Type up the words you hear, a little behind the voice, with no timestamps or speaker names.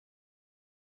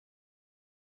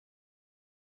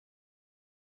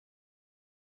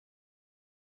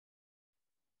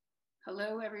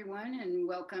Hello, everyone, and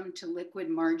welcome to Liquid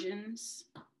Margins,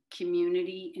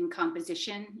 Community in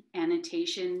Composition,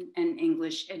 Annotation and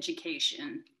English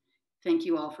Education. Thank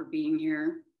you all for being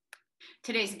here.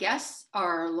 Today's guests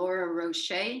are Laura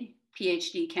Rosche,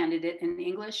 PhD candidate in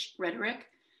English Rhetoric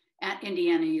at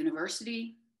Indiana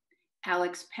University,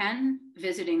 Alex Penn,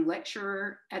 visiting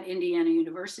lecturer at Indiana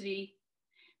University,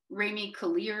 Remi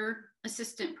Kalir,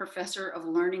 Assistant Professor of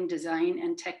Learning Design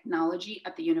and Technology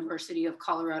at the University of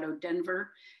Colorado,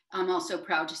 Denver. I'm also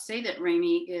proud to say that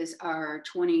Remi is our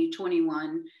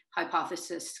 2021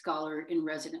 Hypothesis Scholar in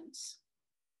Residence.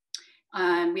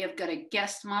 We have got a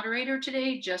guest moderator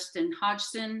today, Justin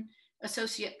Hodgson,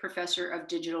 Associate Professor of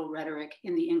Digital Rhetoric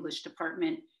in the English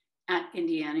Department at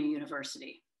Indiana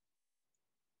University.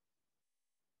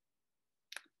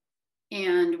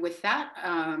 And with that,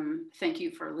 thank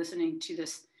you for listening to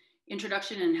this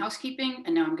introduction and housekeeping.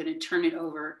 And now I'm going to turn it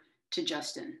over to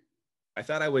Justin. I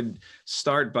thought I would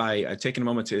start by taking a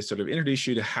moment to sort of introduce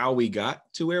you to how we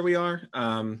got to where we are,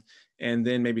 and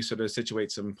then maybe sort of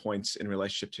situate some points in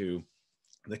relationship to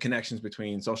the connections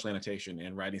between social annotation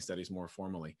and writing studies more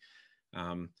formally.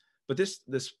 But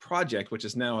this project, which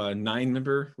is now a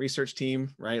 9-member research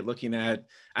team, right? Looking at,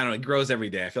 I don't know, it grows every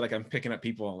day. I feel like I'm picking up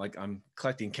people, like I'm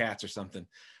collecting cats or something.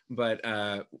 But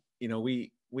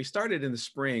we started in the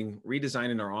spring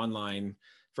redesigning our online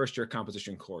first-year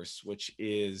composition course, which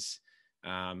is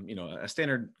a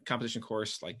standard composition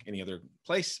course like any other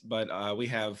place, but we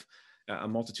have a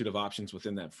multitude of options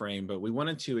within that frame. But we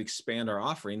wanted to expand our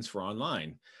offerings for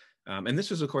online. And this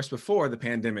was, of course, before the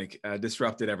pandemic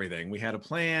disrupted everything. We had a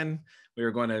plan. We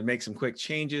were going to make some quick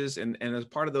changes. And as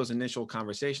part of those initial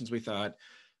conversations, we thought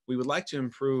we would like to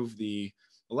improve the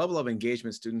level of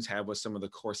engagement students have with some of the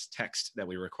course text that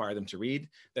we require them to read,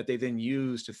 that they then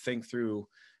use to think through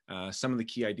some of the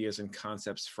key ideas and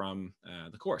concepts from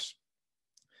the course.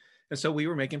 And so we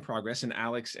were making progress, and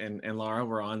Alex and Laura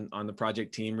were on the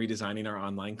project team redesigning our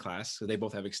online class. So they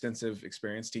both have extensive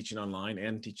experience teaching online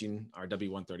and teaching our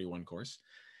W131 course.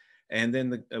 And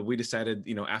then we decided,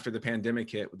 after the pandemic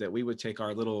hit, that we would take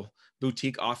our little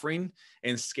boutique offering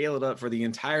and scale it up for the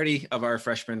entirety of our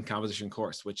freshman composition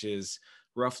course, which is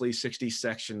roughly 60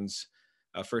 sections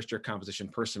of first-year composition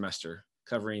per semester,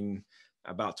 covering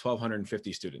about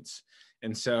 1,250 students.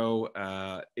 And so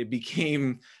it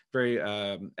became very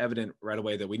evident right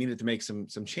away that we needed to make some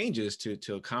changes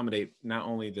to accommodate not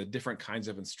only the different kinds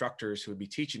of instructors who would be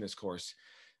teaching this course,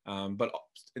 but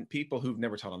people who've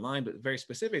never taught online, but very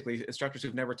specifically instructors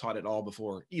who've never taught at all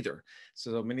before either.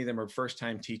 So many of them are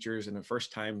first-time teachers in a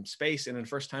first-time space and in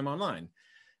first-time online.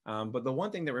 But the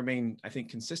one thing that remained, I think,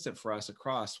 consistent for us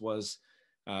across was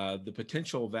the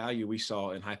potential value we saw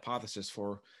in Hypothesis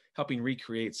for helping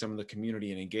recreate some of the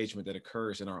community and engagement that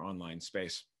occurs in our online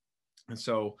space. And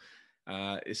so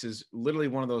this is literally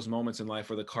one of those moments in life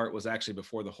where the cart was actually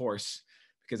before the horse,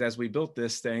 because as we built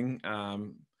this thing,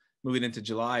 moving into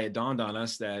July, it dawned on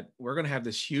us that we're going to have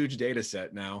this huge data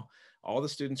set now. All the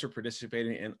students are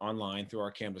participating in online through our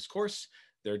Canvas course.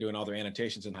 They're doing all their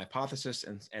annotations and Hypothesis,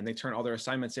 and they turn all their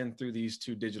assignments in through these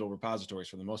 2 digital repositories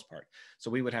for the most part.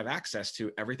 So we would have access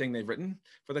to everything they've written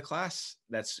for the class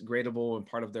that's gradable and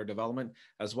part of their development,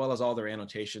 as well as all their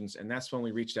annotations. And that's when we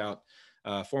reached out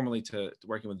formally to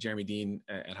working with Jeremy Dean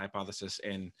at Hypothesis,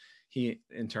 and he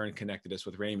in turn connected us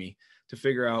with Remi to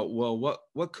figure out, well,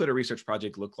 what could a research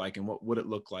project look like, and what would it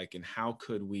look like, and how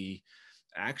could we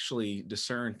actually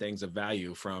discern things of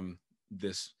value from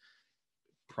this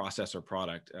process or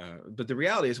product. But the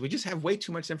reality is we just have way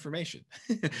too much information.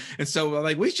 And so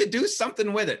like, we should do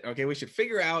something with it. Okay. We should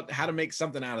figure out how to make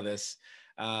something out of this.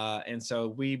 And so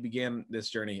we began this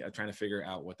journey of trying to figure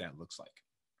out what that looks like.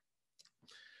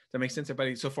 Does that make sense,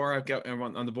 everybody? So far I've got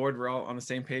everyone on the board. We're all on the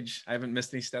same page. I haven't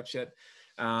missed any steps yet.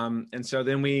 And so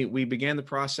then we began the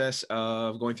process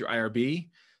of going through IRB.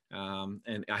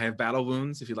 And I have battle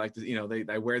wounds, if you like to,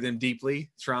 I wear them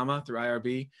deeply, trauma through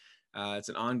IRB. It's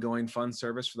an ongoing fun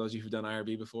service for those of you who've done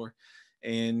IRB before.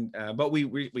 And, but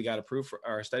we got approved,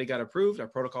 our study got approved, our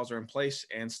protocols are in place,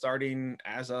 and starting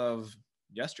as of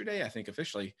yesterday, I think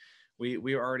officially,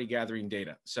 we are already gathering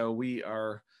data. So we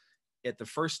are at the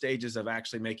first stages of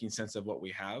actually making sense of what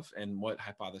we have and what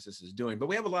Hypothesis is doing. But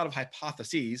we have a lot of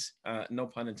hypotheses, no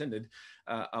pun intended,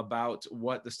 about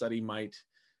what the study might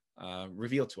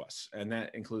reveal to us. And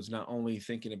that includes not only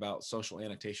thinking about social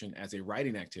annotation as a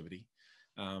writing activity,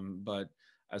 but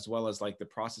as well as like the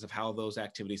process of how those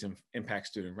activities impact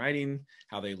student writing,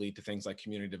 how they lead to things like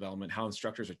community development, how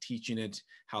instructors are teaching it,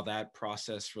 how that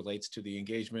process relates to the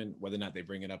engagement, whether or not they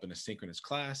bring it up in a synchronous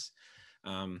class.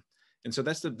 And so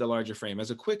that's the larger frame. As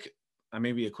a quick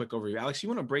maybe a quick overview. Alex, you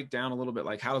want to break down a little bit,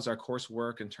 like how does our course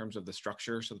work in terms of the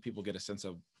structure so that people get a sense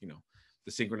of,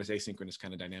 the synchronous, asynchronous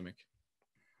kind of dynamic?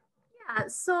 Yeah,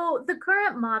 so the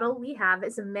current model we have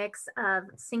is a mix of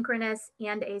synchronous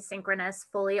and asynchronous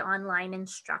fully online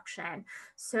instruction.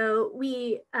 So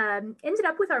we ended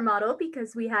up with our model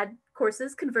because we had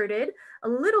courses converted a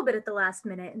little bit at the last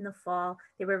minute in the fall.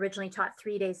 They were originally taught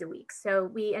 3 days a week. So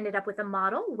we ended up with a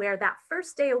model where that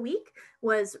first day a week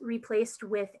was replaced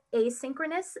with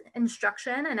asynchronous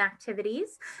instruction and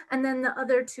activities. And then the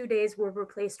other 2 days were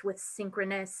replaced with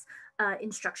synchronous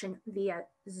instruction via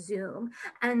Zoom.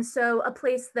 And so a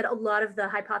place that a lot of the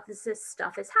hypothesis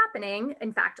stuff is happening,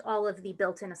 in fact, all of the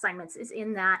built-in assignments is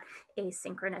in that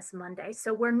asynchronous Monday.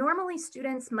 So where normally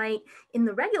students might, in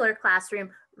the regular classroom,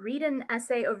 read an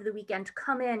essay over the weekend,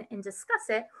 come in and discuss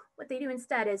it, what they do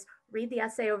instead is read the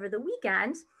essay over the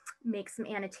weekend, make some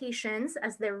annotations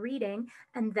as they're reading,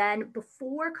 and then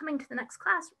before coming to the next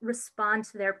class, respond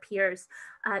to their peers.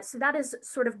 So that is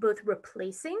sort of both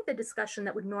replacing the discussion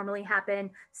that would normally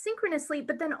happen synchronously,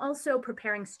 but then also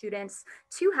preparing students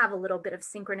to have a little bit of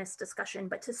synchronous discussion,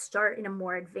 but to start in a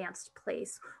more advanced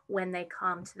place when they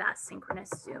come to that synchronous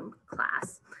Zoom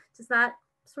class. Does that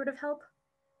sort of help?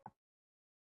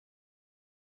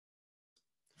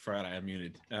 Forgot I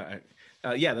unmuted.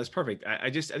 Yeah, that's perfect.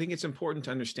 I think it's important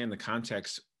to understand the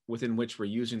context within which we're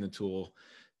using the tool.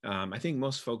 I think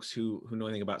most folks who know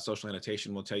anything about social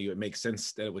annotation will tell you it makes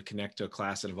sense that it would connect to a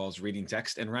class that involves reading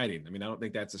text and writing. I mean, I don't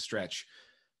think that's a stretch.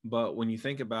 But when you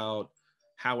think about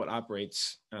how it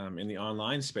operates in the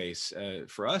online space,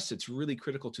 for us, it's really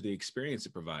critical to the experience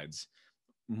it provides.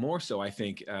 More so, I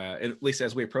think, at least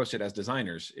as we approached it as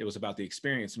designers, it was about the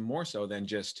experience more so than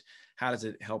just how does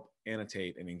it help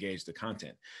annotate and engage the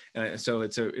content. And so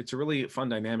it's a really fun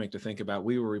dynamic to think about.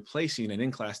 We were replacing an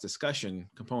in-class discussion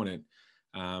component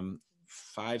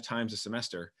 5 times a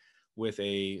semester with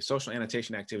a social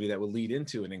annotation activity that will lead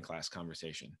into an in-class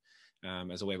conversation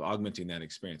as a way of augmenting that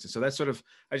experience. And so that's sort of,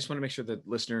 I just want to make sure that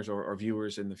listeners or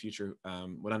viewers in the future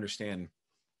would understand,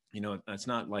 it's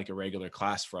not like a regular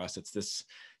class for us. It's this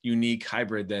unique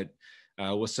hybrid that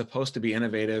was supposed to be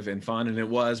innovative and fun, and it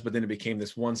was, but then it became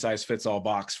this one-size-fits-all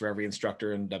box for every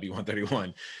instructor in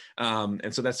W131.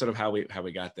 And so that's sort of how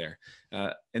we got there.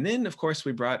 And then, of course,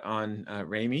 we brought on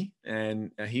Remi,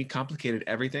 and he complicated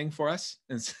everything for us.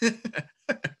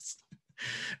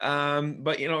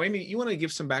 But Remi, you want to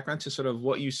give some background to sort of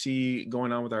what you see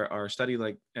going on with our study,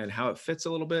 and how it fits a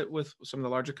little bit with some of the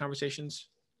larger conversations?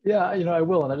 Yeah, I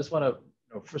will. And I just want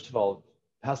to, first of all,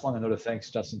 pass along a note of thanks,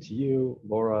 Justin, to you,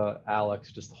 Laura,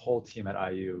 Alex, just the whole team at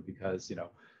IU, because,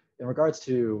 in regards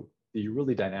to the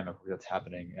really dynamic work that's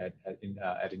happening at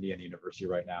Indiana University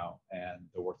right now and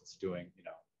the work that's doing,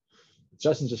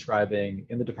 Justin's describing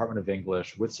in the Department of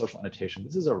English with social annotation,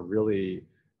 this is a really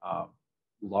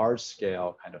large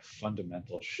scale kind of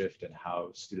fundamental shift in how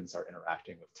students are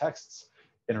interacting with texts,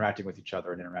 interacting with each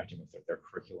other, and interacting with their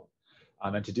curriculum.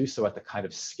 And to do so at the kind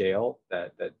of scale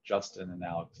that Justin and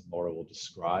Alex and Laura will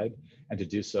describe, and to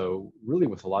do so really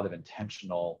with a lot of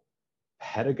intentional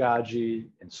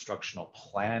pedagogy, instructional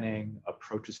planning,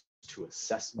 approaches to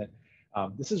assessment.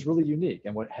 This is really unique.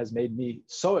 And what has made me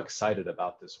so excited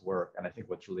about this work, and I think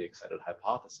what's really excited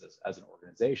Hypothesis as an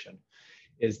organization,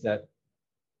 is that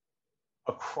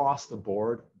across the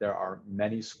board, there are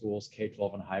many schools,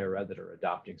 K-12 and higher ed, that are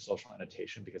adopting social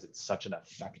annotation because it's such an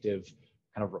effective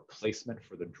kind of replacement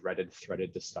for the dreaded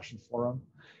threaded discussion forum.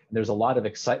 And there's a lot of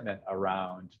excitement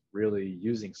around really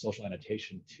using social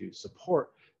annotation to support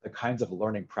the kinds of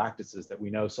learning practices that we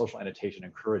know social annotation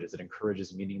encourages. It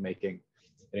encourages meaning making,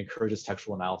 it encourages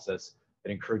textual analysis,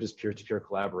 it encourages peer-to-peer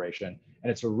collaboration, and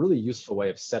it's a really useful way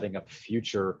of setting up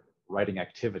future writing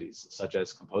activities, such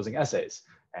as composing essays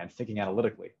and thinking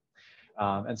analytically.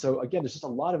 And so again, there's just a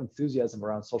lot of enthusiasm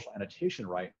around social annotation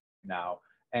right now.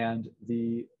 And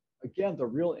the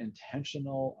real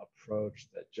intentional approach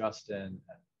that Justin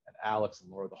and Alex and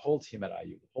Laura, the whole team at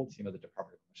IU, the whole team of the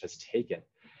Department of English has taken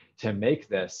to make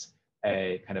this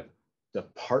a kind of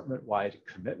department-wide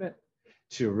commitment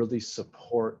to really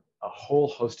support a whole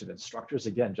host of instructors.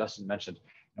 Again, Justin mentioned,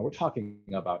 and we're talking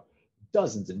about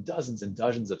dozens and dozens and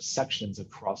dozens of sections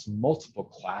across multiple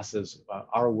classes.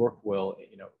 Our work will,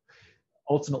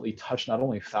 ultimately touch not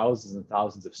only thousands and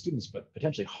thousands of students, but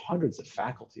potentially hundreds of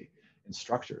faculty,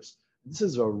 instructors. This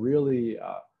is a really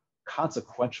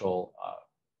consequential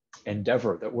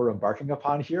endeavor that we're embarking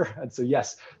upon here. And so,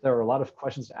 yes, there are a lot of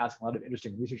questions to ask, a lot of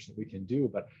interesting research that we can do,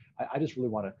 but I just really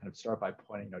want to kind of start by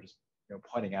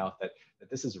pointing out that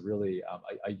this is really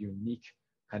a unique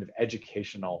kind of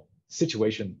educational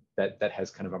situation that has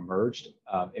kind of emerged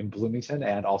in Bloomington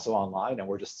and also online, and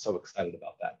we're just so excited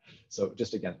about that. So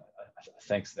just again,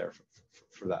 thanks there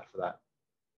for that.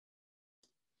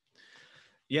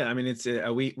 Yeah, I mean, it's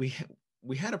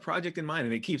we had a project in mind,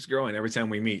 and it keeps growing every time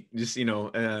we meet. Just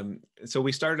so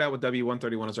we started out with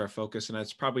W131 as our focus, and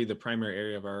that's probably the primary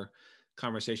area of our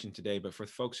conversation today. But for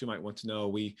folks who might want to know,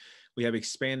 we have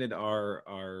expanded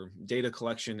our data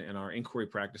collection and our inquiry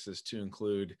practices to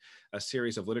include a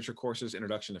series of literature courses: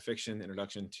 Introduction to Fiction,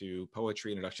 Introduction to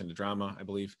Poetry, Introduction to Drama, I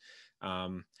believe,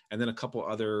 and then a couple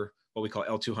other what we call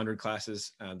L200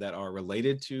 classes that are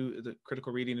related to the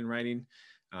critical reading and writing.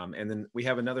 And then we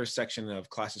have another section of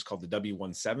classes called the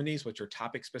W170s, which are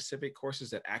topic-specific courses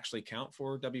that actually count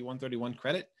for W131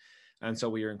 credit. And so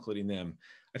we are including them.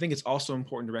 I think it's also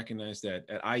important to recognize that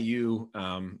at IU,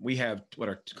 we have what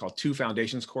are called two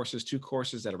foundations courses, two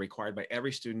courses that are required by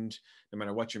every student, no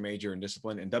matter what your major and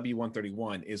discipline. And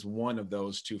W131 is one of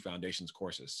those two foundations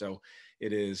courses. So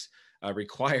it is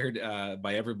required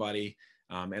by everybody.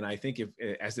 And I think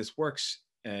as this works,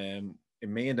 it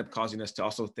may end up causing us to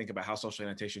also think about how social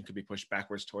annotation could be pushed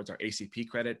backwards towards our ACP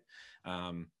credit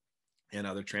and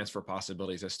other transfer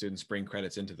possibilities as students bring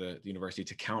credits into the university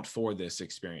to count for this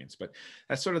experience. But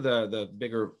that's sort of the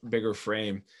bigger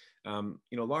frame.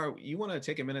 Laura, you want to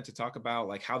take a minute to talk about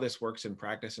like how this works in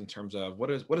practice in terms of what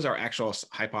does our actual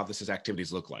hypothesis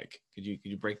activities look like? Could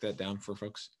you break that down for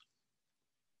folks?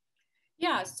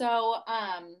 Yeah, so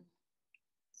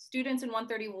students in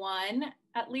 131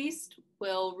 at least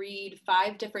will read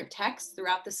 5 different texts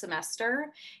throughout the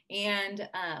semester, and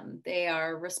they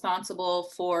are responsible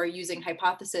for using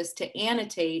hypothesis to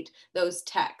annotate those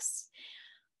texts.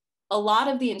 A lot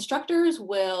of the instructors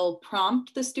will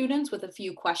prompt the students with a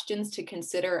few questions to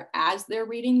consider as they're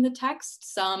reading the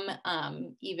text. Some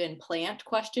even plant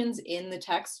questions in the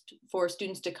text for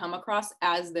students to come across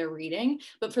as they're reading.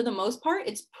 But for the most part,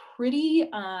 it's pretty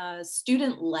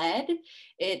student-led.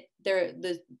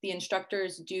 The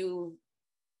instructors do,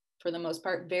 for the most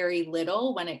part, very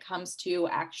little when it comes to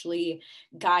actually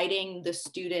guiding the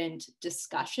student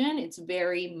discussion. It's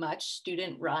very much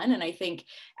student run. And I think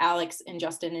Alex and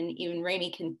Justin and even Remi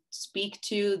can speak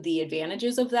to the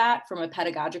advantages of that from a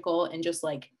pedagogical and just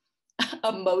like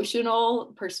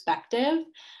emotional perspective.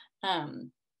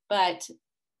 But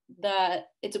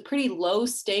it's a pretty low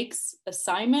stakes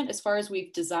assignment as far as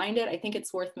we've designed it. I think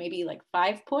it's worth maybe like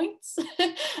 5 points,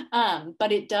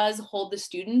 but it does hold the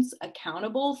students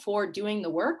accountable for doing the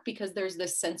work because there's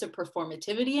this sense of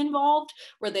performativity involved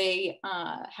where they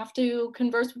have to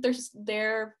converse with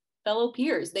their fellow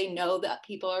peers. They know that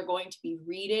people are going to be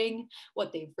reading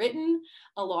what they've written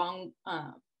along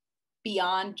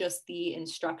beyond just the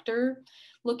instructor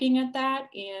looking at that.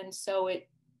 And so it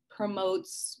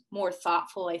promotes more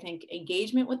thoughtful, I think,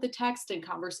 engagement with the text and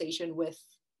conversation with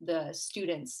the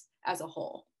students as a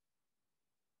whole.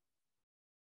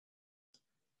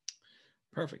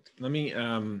 Perfect. Let me,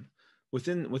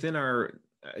 within our,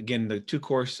 again, the two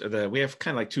course, we have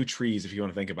kind of like two trees, if you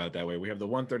want to think about it that way. We have the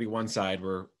 131 side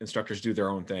where instructors do their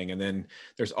own thing. And then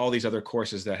there's all these other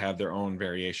courses that have their own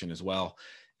variation as well.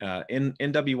 In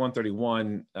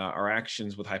W131, our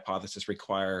actions with hypothesis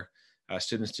require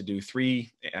students to do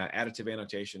 3 additive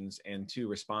annotations and 2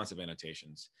 responsive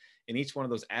annotations. And each one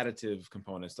of those additive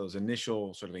components, those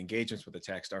initial sort of engagements with the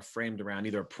text, are framed around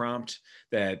either a prompt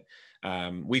that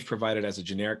we've provided as a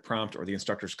generic prompt or the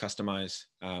instructors customize.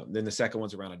 Then the second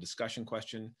one's around a discussion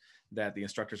question that the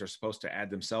instructors are supposed to add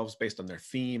themselves based on their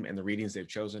theme and the readings they've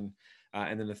chosen.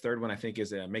 And then the third one, I think,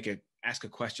 is ask a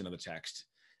question of the text.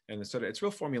 And so it's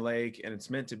real formulaic, and it's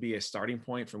meant to be a starting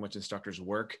point from which instructors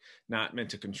work, not meant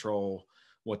to control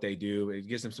what they do. It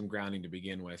gives them some grounding to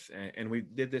begin with. And we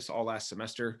did this all last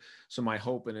semester. So my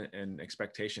hope and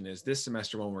expectation is this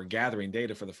semester, when we're gathering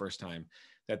data for the first time,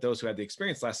 that those who had the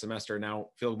experience last semester now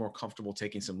feel more comfortable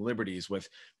taking some liberties with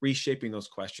reshaping those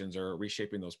questions or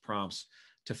reshaping those prompts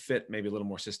to fit maybe a little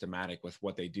more systematic with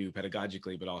what they do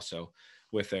pedagogically, but also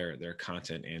with their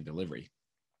content and delivery.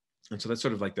 And so that's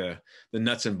sort of like the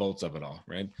nuts and bolts of it all,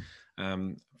 right?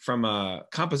 From a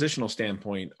compositional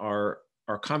standpoint, our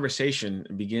conversation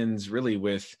begins really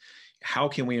with how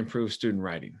can we improve student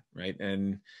writing, right?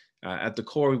 And at the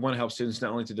core, we want to help students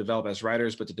not only to develop as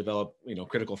writers, but to develop,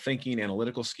 critical thinking,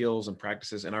 analytical skills and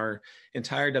practices. And our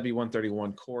entire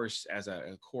W131 course as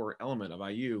a core element of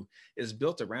IU is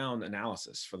built around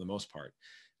analysis for the most part.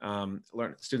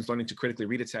 Students learning to critically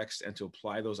read a text and to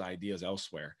apply those ideas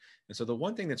elsewhere. And so the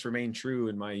one thing that's remained true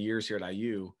in my years here at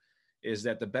IU is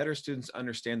that the better students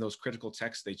understand those critical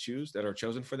texts they choose that are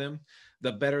chosen for them,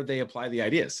 the better they apply the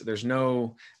ideas. There's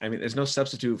no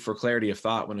substitute for clarity of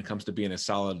thought when it comes to being a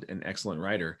solid and excellent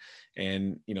writer.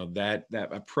 And that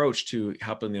approach to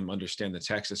helping them understand the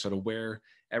text is sort of where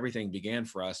everything began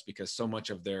for us, because so much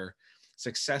of their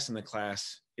success in the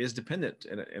class is dependent,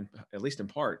 at least in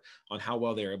part, on how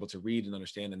well they are able to read and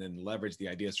understand and then leverage the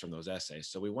ideas from those essays.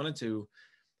 So we wanted to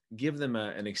give them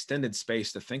an extended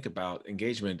space to think about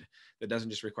engagement that doesn't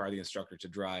just require the instructor to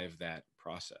drive that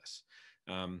process.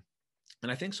 And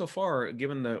I think so far,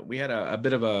 given we had a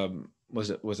bit of a, was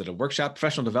it a workshop,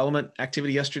 professional development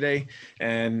activity yesterday?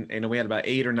 And we had about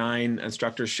 8 or 9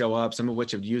 instructors show up, some of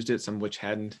which have used it, some of which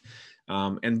hadn't.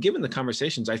 And given the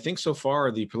conversations, I think so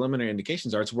far the preliminary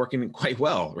indications are it's working quite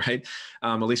well, right?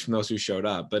 At least from those who showed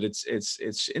up. But it's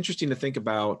interesting to think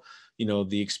about,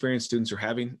 the experience students are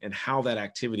having and how that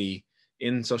activity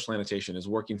in social annotation is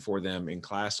working for them in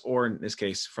class, or in this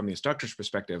case, from the instructor's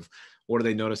perspective, what are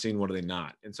they noticing, what are they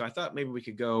not? And so I thought maybe we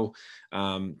could go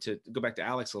back to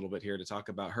Alex a little bit here to talk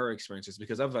about her experiences,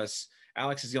 because of us,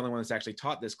 Alex is the only one that's actually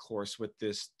taught this course with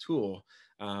this tool.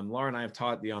 Laura and I have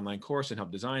taught the online course and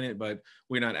helped design it, but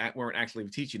weren't actually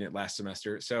teaching it last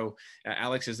semester. So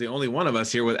Alex is the only one of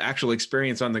us here with actual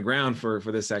experience on the ground for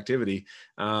this activity.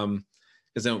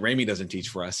 Because then Remi doesn't teach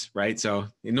for us, right? So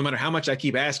no matter how much I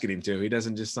keep asking him to, he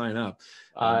doesn't just sign up.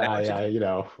 So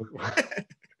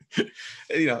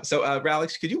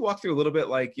Alex, could you walk through a little bit,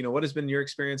 like, what has been your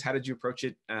experience? How did you approach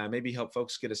it? Maybe help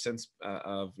folks get a sense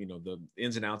of, the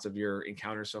ins and outs of your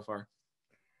encounters so far.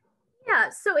 Yeah,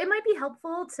 so it might be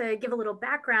helpful to give a little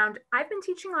background. I've been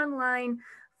teaching online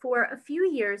for a few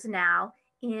years now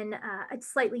in a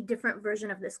slightly different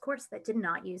version of this course that did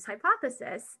not use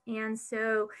hypothesis. And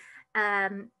so,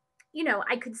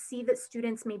 I could see that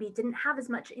students maybe didn't have as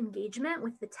much engagement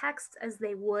with the text as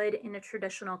they would in a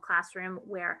traditional classroom,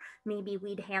 where maybe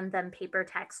we'd hand them paper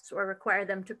texts or require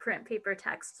them to print paper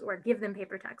texts or give them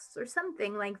paper texts or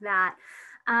something like that.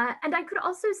 And I could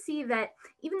also see that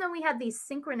even though we had these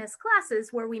synchronous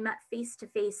classes where we met face to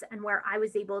face and where I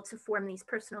was able to form these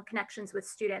personal connections with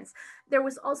students, there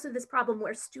was also this problem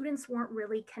where students weren't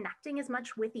really connecting as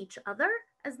much with each other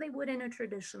as they would in a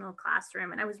traditional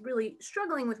classroom. And I was really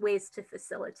struggling with ways to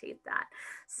facilitate that.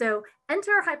 So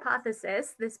enter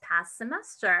hypothesis this past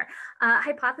semester.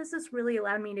 Hypothesis really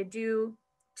allowed me to do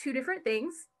 2 different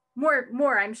things.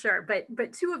 More, I'm sure, but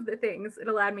 2 of the things it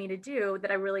allowed me to do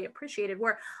that I really appreciated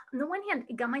were, on the one hand,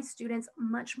 it got my students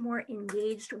much more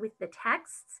engaged with the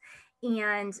texts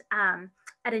and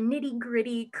at a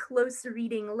nitty-gritty, close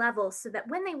reading level, so that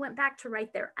when they went back to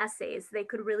write their essays, they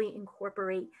could really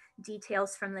incorporate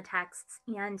details from the texts,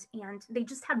 and they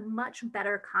just had much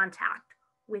better contact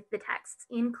with the texts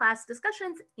in class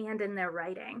discussions and in their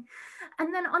writing.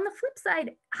 And then on the flip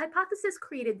side, hypothesis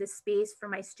created this space for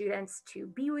my students to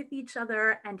be with each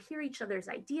other and hear each other's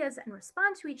ideas and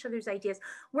respond to each other's ideas,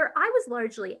 where I was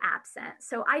largely absent.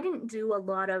 So I didn't do a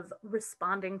lot of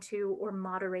responding to or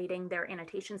moderating their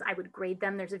annotations. I would grade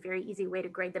them. There's a very easy way to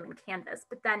grade them in Canvas,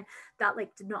 but then that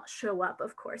did not show up,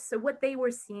 of course. So what they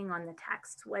were seeing on the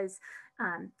text was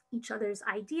each other's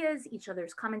ideas, each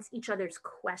other's comments, each other's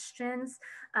questions.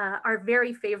 My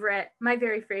very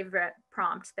favorite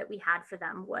prompt that we had for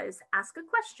them was ask a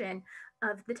question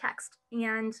of the text.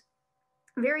 And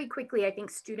very quickly, I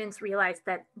think students realized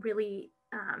that really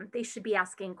they should be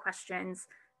asking questions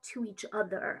to each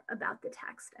other about the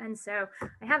text. And so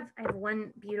I have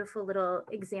one beautiful little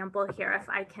example here, if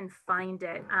I can find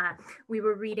it. We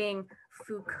were reading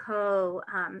Foucault,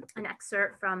 an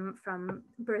excerpt from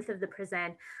Birth of the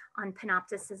Prison on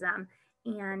panopticism.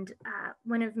 And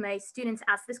one of my students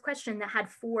asked this question that had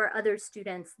 4 other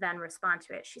students then respond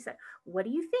to it. She said, "What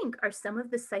do you think are some of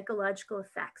the psychological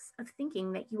effects of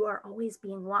thinking that you are always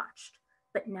being watched,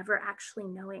 but never actually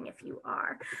knowing if you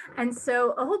are?" And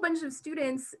so a whole bunch of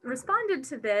students responded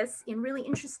to this in really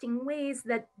interesting ways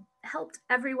that helped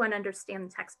everyone understand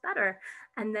the text better,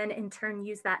 and then in turn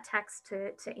use that text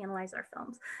to analyze our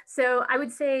films. So I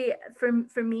would say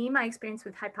for me, my experience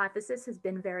with hypothesis has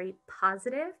been very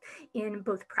positive in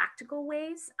both practical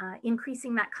ways,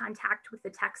 increasing that contact with the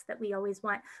text that we always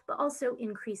want, but also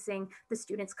increasing the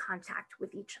students' contact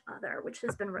with each other, which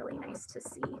has been really nice to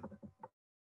see.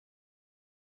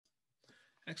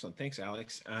 Excellent. Thanks,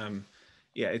 Alex.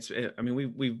 Yeah,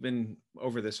 we've been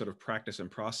over this sort of practice and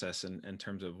process in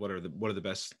terms of what are the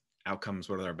best outcomes,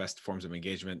 what are our best forms of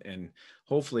engagement, and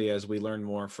hopefully as we learn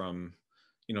more from,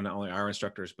 not only our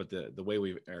instructors, but the way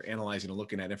we are analyzing and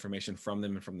looking at information from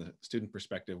them and from the student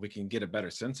perspective, we can get a better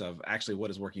sense of actually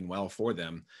what is working well for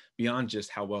them beyond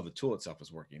just how well the tool itself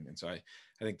is working. And so I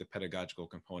think the pedagogical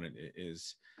component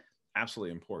is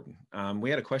absolutely important. We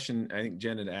had a question, I think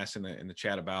Jen had asked in the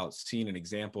chat about seeing an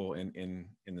example in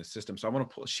the system. So I want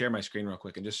to share my screen real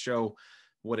quick and just show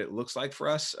what it looks like for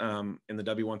us in the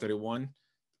W131. Let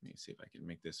me see if I can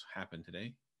make this happen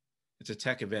today. It's a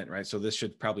tech event, right? So this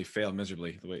should probably fail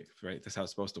miserably, the way, right? That's how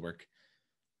it's supposed to work.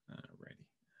 Righty,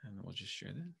 and we'll just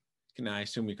share that. Can I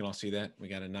assume we can all see that? We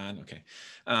got a nod, okay.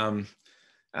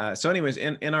 So anyways,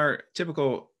 in our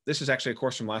typical, this is actually a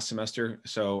course from last semester,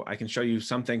 so I can show you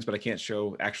some things, but I can't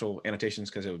show actual annotations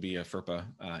because it would be a FERPA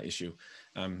issue,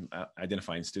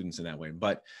 identifying students in that way.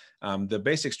 But the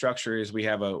basic structure is we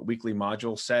have a weekly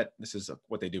module set. This is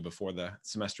what they do before the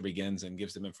semester begins and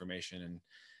gives them information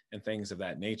and things of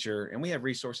that nature. And we have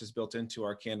resources built into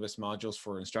our Canvas modules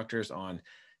for instructors on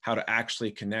how to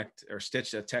actually connect or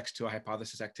stitch a text to a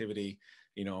hypothesis activity,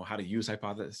 you know, how to use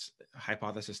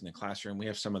hypothesis in the classroom. We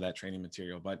have some of that training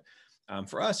material, but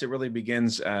for us, it really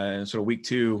begins in sort of week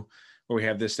 2, where we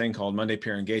have this thing called Monday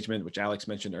Peer Engagement, which Alex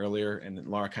mentioned earlier, and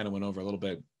Laura kind of went over a little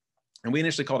bit. And we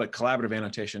initially called it collaborative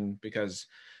annotation because,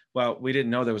 well, we didn't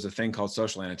know there was a thing called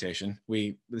social annotation.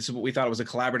 This is what we thought it was a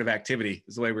collaborative activity,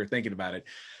 is the way we were thinking about it.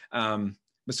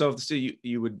 But so if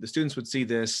the students would see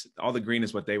this, all the green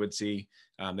is what they would see.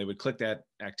 They would click that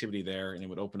activity there, and it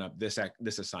would open up this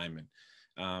assignment.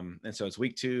 And so it's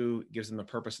week 2, gives them the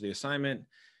purpose of the assignment,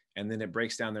 and then it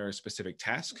breaks down their specific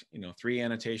task. You know, 3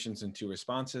 annotations and 2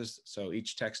 responses. So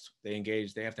each text they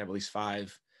engage, they have to have at least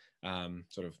 5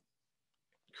 sort of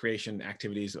creation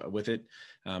activities with it,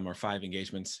 or 5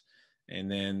 engagements. And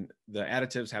then the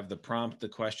additives have the prompt, the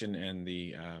question, and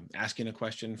the asking a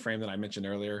question frame that I mentioned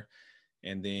earlier.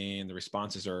 And then the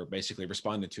responses are basically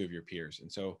respond to 2 of your peers.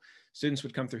 And so students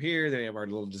would come through here, they have our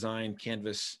little design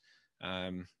Canvas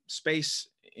space,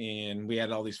 and we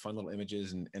add all these fun little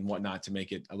images and whatnot to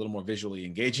make it a little more visually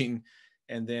engaging.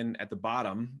 And then at the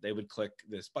bottom, they would click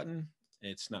this button.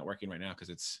 It's not working right now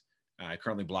because I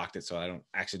currently blocked it so I don't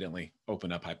accidentally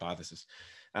open up Hypothesis.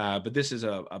 But this is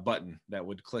a button that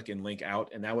would click and link out,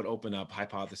 and that would open up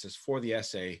Hypothesis for the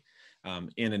essay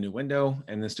in a new window,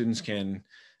 and the students can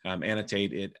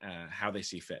annotate it how they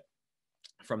see fit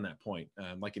from that point,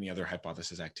 like any other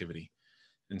hypothesis activity.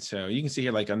 And so you can see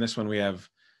here, like on this one, we have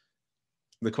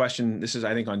the question. This is,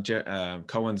 I think, on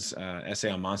Cohen's essay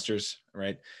on monsters,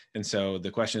 right? And so the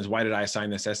question is, why did I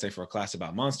assign this essay for a class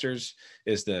about monsters?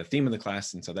 Is the theme of the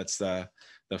class. And so that's the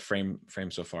frame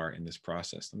so far in this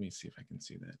process. Let me see if I can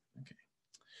see that. Okay.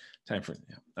 Time for,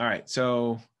 yeah. All right.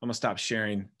 So I'm gonna stop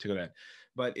sharing to go that.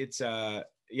 But it's,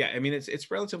 yeah, I mean,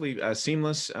 it's relatively a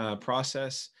seamless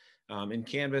process. In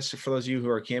Canvas, for those of you who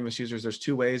are Canvas users, there's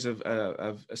 2 ways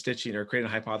of stitching or creating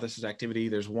a hypothesis activity.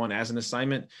 There's one as an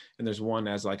assignment, and there's one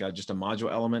as like just a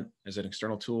module element as an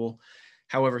external tool.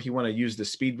 However, if you want to use the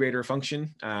speed grader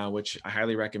function, which I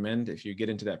highly recommend if you get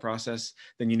into that process,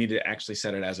 then you need to actually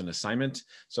set it as an assignment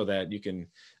so that you can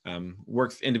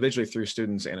work individually through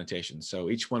students' annotations. So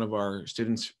each one of our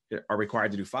students are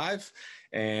required to do 5.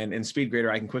 And in speed grader,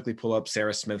 I can quickly pull up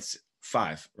Sarah Smith's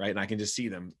 5, right? And I can just see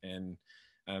them.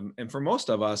 And for most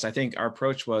of us, I think our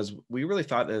approach was, we really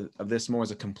thought of this more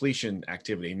as a completion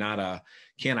activity, not a,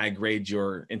 can I grade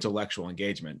your intellectual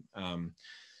engagement?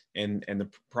 And the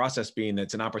process being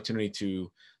it's an opportunity to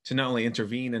not only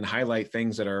intervene and highlight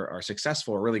things that are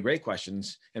successful or really great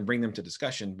questions and bring them to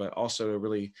discussion, but also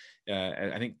really,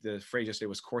 I think the phrase yesterday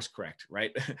was course correct,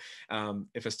 right?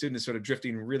 If a student is sort of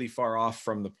drifting really far off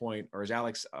from the point, or as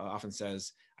Alex often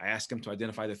says, I ask them to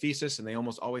identify the thesis, and they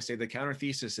almost always say the counter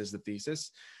thesis is the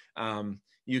thesis.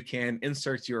 You can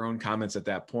insert your own comments at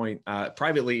that point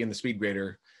privately in the speed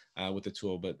grader with the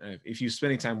tool. But if you're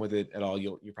spending time with it at all,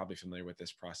 you're probably familiar with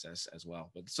this process as well.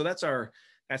 But so that's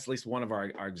at least one of our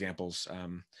examples.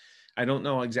 I don't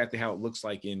know exactly how it looks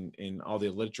like in all the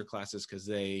literature classes, because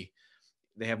they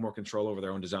have more control over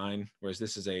their own design, whereas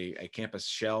this is a Canvas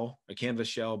shell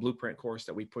blueprint course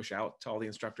that we push out to all the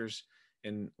instructors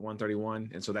in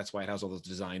 131, and so that's why it has all those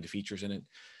designed features in it.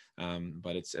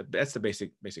 But that's the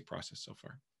basic process so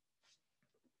far.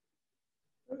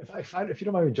 If you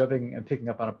don't mind me jumping and picking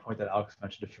up on a point that Alex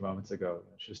mentioned a few moments ago,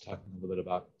 she was talking a little bit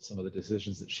about some of the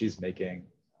decisions that she's making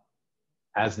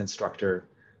as an instructor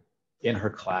in her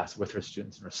class with her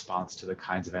students in response to the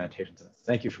kinds of annotations. And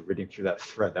thank you for reading through that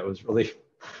thread. That was really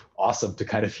awesome to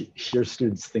kind of hear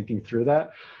students thinking through that.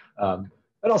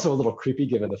 And also a little creepy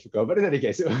given the Foucault, but in any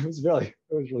case, it was really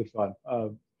fun.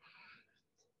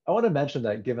 I want to mention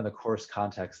that given the course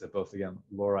context that both, again,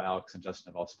 Laura, Alex, and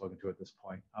Justin have all spoken to at this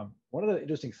point, one of the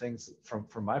interesting things from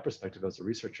my perspective as a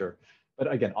researcher,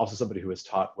 but again, also somebody who has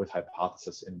taught with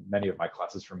hypothesis in many of my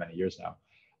classes for many years now,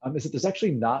 is that there's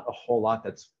actually not a whole lot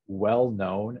that's well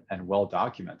known and well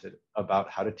documented about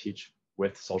how to teach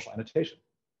with social annotation,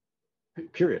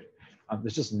 period.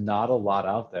 There's just not a lot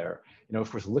out there. You know,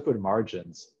 of course, liquid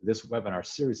margins, this webinar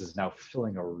series is now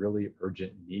filling a really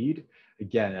urgent need.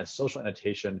 Again, as social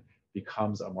annotation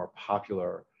becomes a more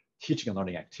popular teaching and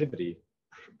learning activity,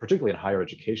 particularly in higher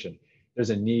education,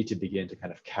 there's a need to begin to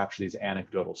kind of capture these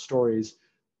anecdotal stories,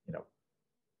 you know,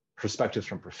 perspectives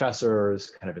from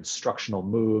professors, kind of instructional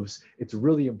moves. It's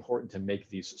really important to make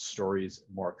these stories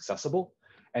more accessible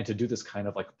and to do this kind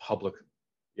of like public,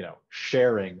 you know,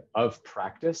 sharing of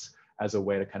practice as a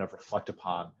way to kind of reflect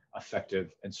upon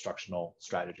effective instructional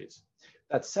strategies.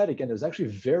 That said, again, there's actually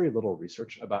very little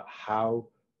research about how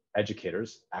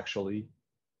educators actually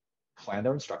plan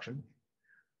their instruction,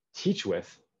 teach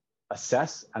with,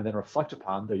 assess, and then reflect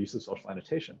upon their use of social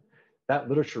annotation. That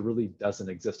literature really doesn't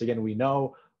exist. Again, we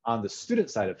know on the student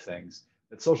side of things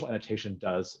that social annotation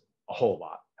does a whole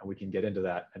lot, and we can get into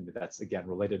that, and that's, again,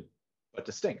 related but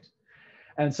distinct.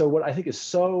 And so what I think is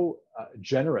so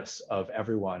generous of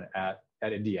everyone at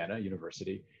Indiana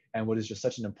University, and what is just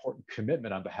such an important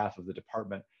commitment on behalf of the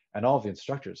department and all of the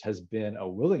instructors, has been a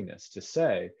willingness to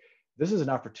say, this is an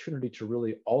opportunity to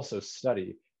really also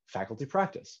study faculty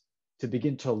practice, to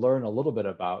begin to learn a little bit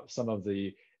about some of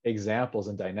the examples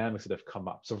and dynamics that have come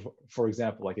up. So for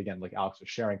example, like again, like Alex was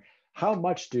sharing, how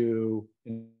much do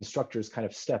instructors kind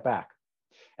of step back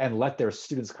and let their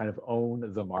students kind of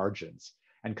own the margins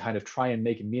and kind of try and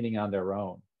make meaning on their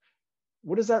own?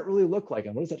 What does that really look like?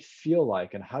 And what does that feel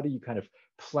like? And how do you kind of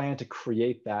plan to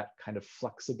create that kind of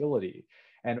flexibility?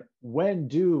 And when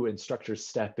do instructors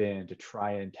step in to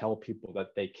try and tell people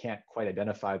that they can't quite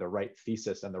identify the right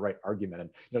thesis and the right argument,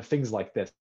 and you know, things like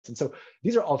this? And so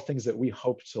these are all things that we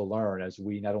hope to learn as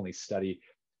we not only study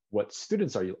what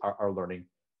students are learning,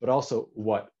 but also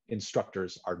what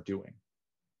instructors are doing.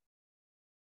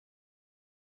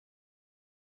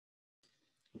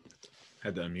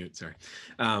 Had to unmute, sorry.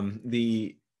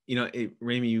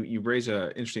 Remi, you raise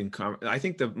an interesting comment. I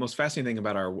think the most fascinating thing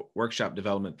about our workshop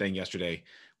development thing yesterday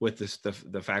with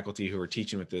the faculty who are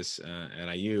teaching with this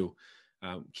at IU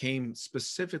came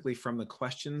specifically from the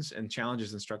questions and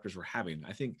challenges instructors were having.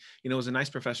 I think, it was a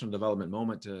nice professional development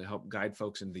moment to help guide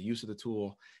folks in the use of the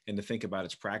tool and to think about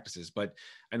its practices. But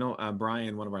I know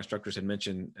Brian, one of our instructors, had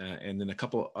mentioned, and then a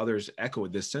couple others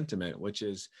echoed this sentiment, which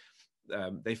is,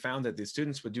 they found that the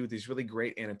students would do these really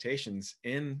great annotations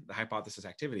in the hypothesis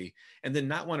activity and then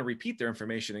not want to repeat their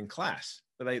information in class.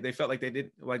 But they felt like they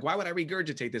didn't, like, why would I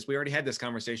regurgitate this? We already had this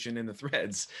conversation in the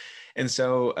threads. And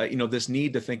so, this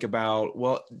need to think about,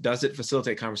 well, does it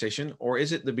facilitate conversation, or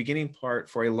is it the beginning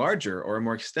part for a larger or a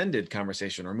more extended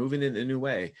conversation, or moving in a new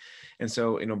way? And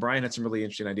so, Brian had some really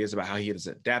interesting ideas about how he is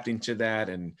adapting to that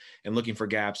and looking for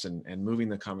gaps and moving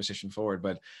the conversation forward.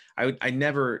 But I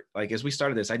never, like, as we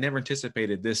started this, I never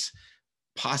anticipated this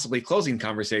possibly closing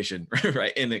conversation,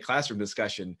 right, in a classroom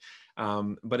discussion.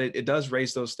 But it does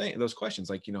raise those questions,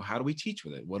 like, how do we teach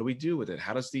with it? What do we do with it?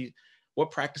 What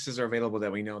practices are available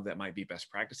that we know that might be best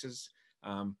practices?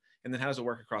 And then how does it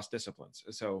work across disciplines?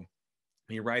 So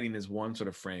writing is one sort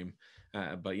of frame,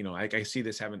 but I see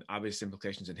this having obvious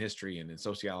implications in history and in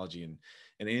sociology and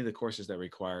any of the courses that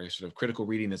require sort of critical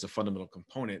reading as a fundamental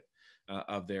component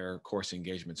of their course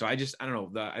engagement. So I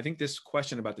don't know, I think this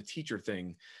question about the teacher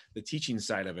thing, the teaching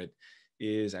side of it,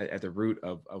 is at the root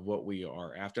of what we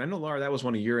are after. I know, Laura, that was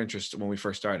one of your interests when we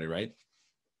first started, right?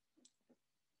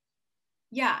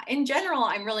 Yeah, in general,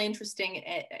 I'm really interested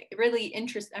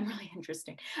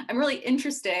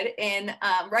in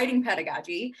writing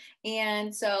pedagogy.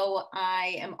 And so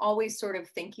I am always sort of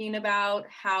thinking about,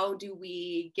 how do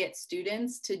we get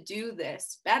students to do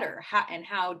this better?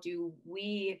 How do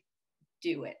we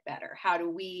do it better? How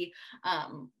do we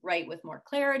write with more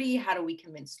clarity? How do we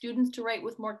convince students to write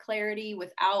with more clarity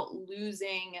without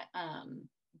losing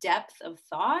depth of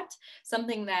thought?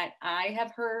 Something that I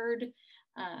have heard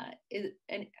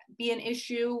be an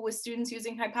issue with students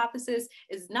using hypothesis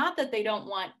is not that they don't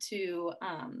want to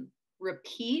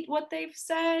repeat what they've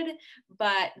said,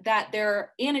 but that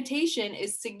their annotation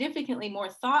is significantly more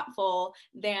thoughtful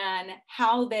than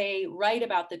how they write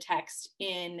about the text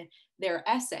in their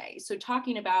essay. So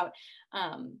talking about,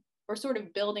 or sort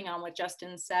of building on what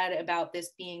Justin said about this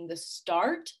being the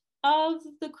start of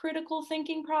the critical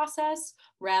thinking process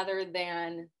rather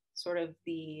than sort of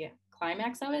the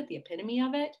climax of it, the epitome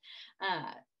of it.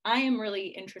 I am really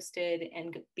interested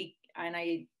and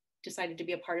I decided to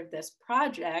be a part of this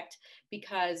project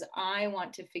because I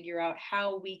want to figure out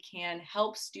how we can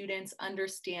help students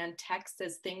understand text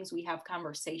as things we have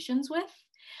conversations with,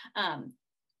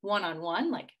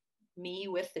 one-on-one, like me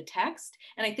with the text.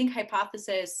 And I think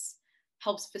hypothesis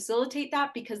helps facilitate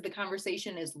that because the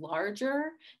conversation is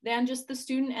larger than just the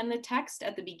student and the text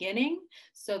at the beginning,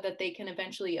 so that they can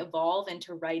eventually evolve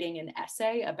into writing an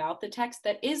essay about the text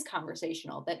that is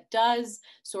conversational, that does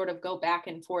sort of go back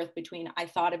and forth between I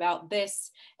thought about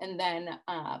this, and then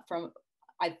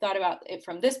I thought about it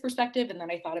from this perspective, and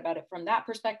then I thought about it from that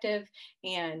perspective,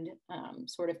 and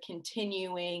sort of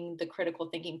continuing the critical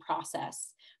thinking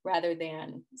process rather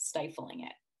than stifling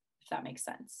it, if that makes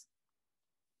sense.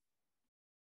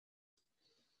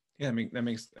 Yeah, I mean, that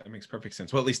makes perfect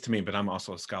sense. Well, at least to me, but I'm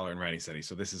also a scholar in writing studies.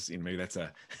 So this is, maybe that's I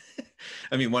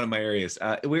mean, one of my areas.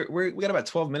 We got about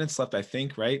 12 minutes left, I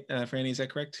think, right? Franny, is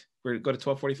that correct? We're go to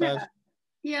 12:45?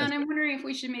 Yeah, and I'm wondering if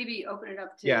we should maybe open it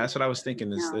up to. Yeah, that's what I was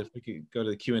thinking, is if we could go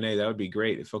to the Q&A, that would be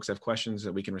great. If folks have questions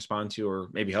that we can respond to or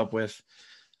maybe help with,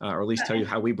 or at least tell you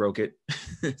how we broke it.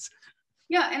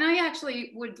 Yeah, and I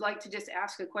actually would like to just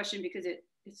ask a question, because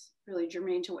it's really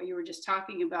germane to what you were just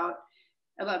talking about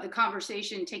the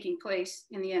conversation taking place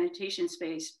in the annotation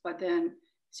space, but then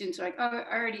students are like, oh,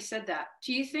 I already said that.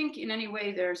 Do you think in any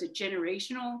way there's a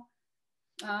generational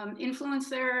influence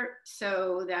there,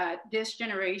 so that this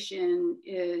generation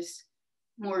is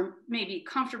more maybe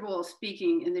comfortable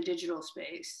speaking in the digital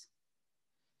space?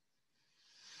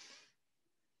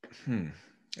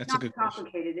 That's Not a good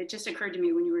complicated. It just occurred to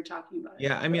me when you were talking about it.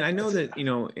 Yeah, I mean, I know that,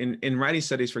 in writing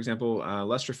studies, for example,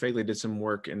 Lester Fagley did some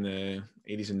work in the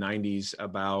 80s and 90s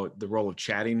about the role of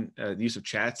chatting, the use of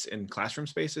chats in classroom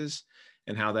spaces,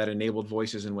 and how that enabled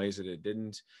voices in ways that it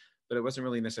didn't. But it wasn't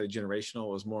really necessarily generational.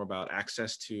 It was more about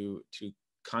access to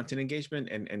content engagement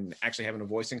and actually having a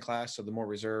voice in class. So the more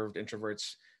reserved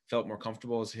introverts felt more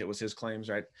comfortable, as it was his claims,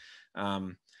 right?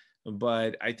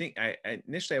 But I think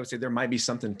initially I would say there might be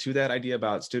something to that idea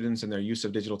about students and their use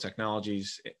of digital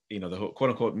technologies, the whole quote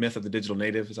unquote myth of the digital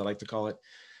native, as I like to call it.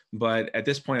 But at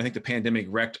this point, I think the pandemic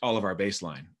wrecked all of our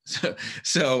baseline.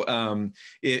 So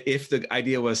if the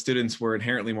idea was students were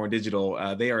inherently more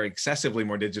digital, they are excessively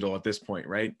more digital at this point,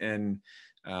 right? And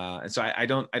so I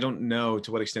don't know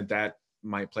to what extent that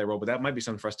might play a role, but that might be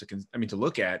something for us to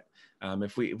look at.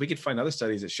 If we could find other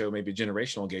studies that show maybe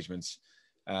generational engagements,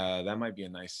 that might be a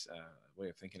nice way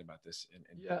of thinking about this.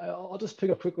 Yeah, I'll just pick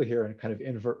up quickly here and kind of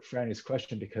invert Franny's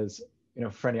question, because,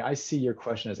 Franny, I see your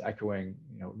question as echoing,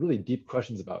 really deep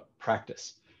questions about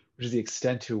practice, which is the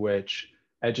extent to which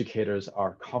educators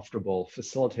are comfortable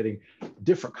facilitating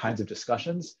different kinds of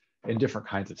discussions in different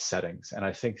kinds of settings. And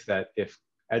I think that if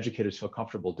educators feel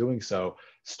comfortable doing so,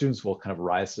 students will kind of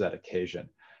rise to that occasion.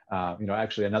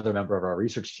 Actually, another member of our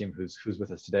research team who's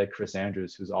with us today, Chris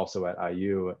Andrews, who's also at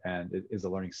IU and is a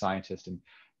learning scientist and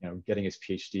getting his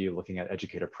PhD, looking at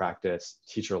educator practice,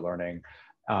 teacher learning.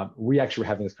 We actually were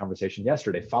having this conversation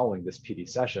yesterday following this PD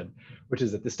session, which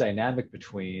is that this dynamic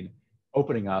between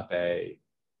opening up a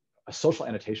social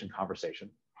annotation conversation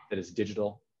that is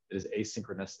digital, that is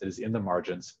asynchronous, that is in the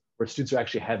margins, where students are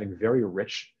actually having very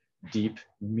rich, deep,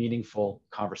 meaningful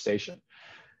conversation.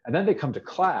 And then they come to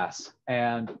class,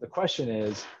 and the question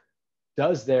is,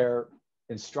 does their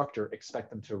instructor expect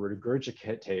them to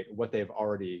regurgitate what they've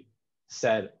already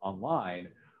said online,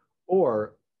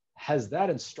 or has that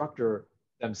instructor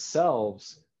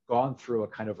themselves gone through a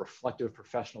kind of reflective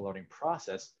professional learning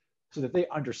process so that they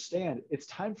understand it's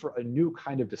time for a new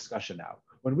kind of discussion now?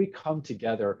 When we come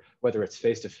together, whether it's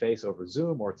face-to-face over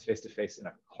Zoom or it's face-to-face in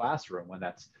a classroom when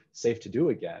that's safe to do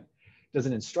again, does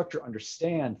an instructor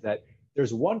understand that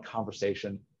there's one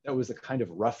conversation that was the kind of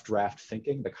rough draft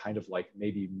thinking, the kind of like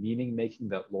maybe meaning making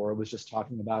that Laura was just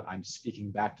talking about? I'm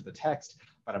speaking back to the text,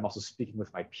 but I'm also speaking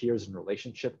with my peers in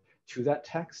relationship to that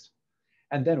text.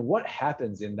 And then what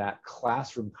happens in that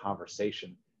classroom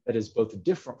conversation that is both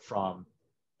different from,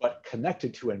 but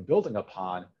connected to and building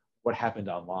upon what happened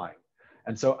online?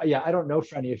 And so, yeah, I don't know,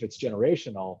 Franny, if it's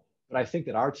generational, but I think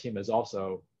that our team is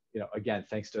also, again,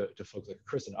 thanks to folks like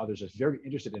Chris and others, is very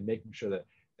interested in making sure that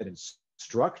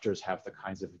instructors have the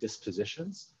kinds of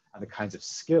dispositions and the kinds of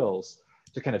skills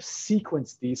to kind of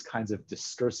sequence these kinds of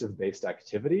discursive-based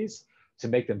activities to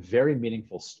make them very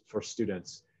meaningful for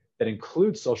students, that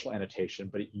include social annotation,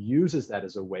 but it uses that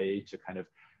as a way to kind of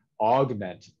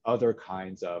augment other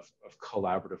kinds of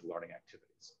collaborative learning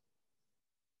activities.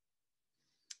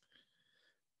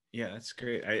 Yeah, that's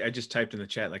great. I just typed in the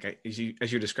chat, like as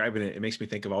you're describing it, it makes me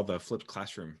think of all the flipped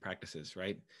classroom practices,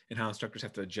 right? And how instructors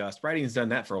have to adjust. Writing's done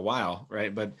that for a while,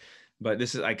 right? But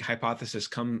this is like hypothesis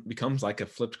becomes like a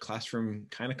flipped classroom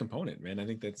kind of component, man. I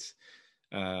think that's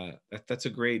a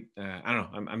great, I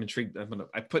don't know, I'm intrigued.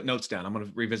 I put notes down. I'm gonna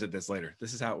revisit this later.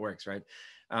 This is how it works, right?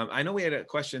 I know we had a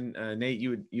question, Nate,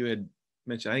 you had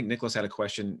mentioned, I think Nicholas had a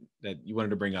question that you wanted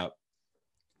to bring up.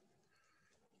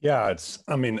 Yeah,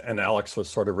 I mean, and Alex was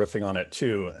sort of riffing on it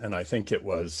too. And I think it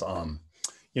was,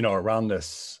 you know, around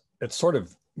this, it sort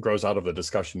of grows out of the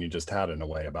discussion you just had in a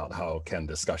way about how can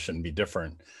discussion be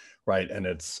different, right? And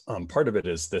it's part of it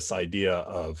is this idea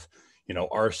of, you know,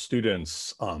 our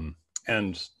students,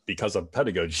 and because of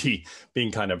pedagogy,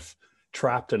 being kind of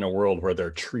trapped in a world where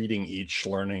they're treating each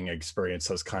learning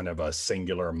experience as kind of a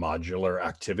singular modular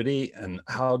activity. And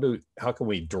how can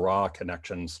we draw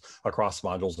connections across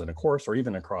modules in a course, or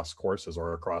even across courses,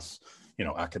 or across, you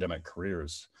know, academic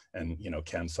careers? And, you know,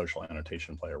 can social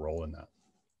annotation play a role in that?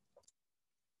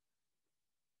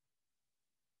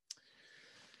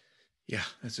 Yeah,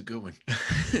 that's a good one.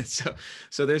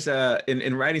 so there's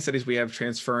in writing studies, we have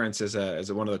transference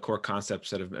as one of the core concepts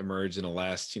that have emerged in the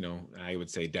last, you know, I would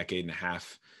say decade and a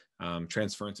half.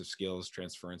 Transference of skills,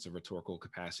 transference of rhetorical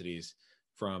capacities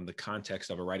from the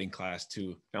context of a writing class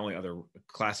to not only other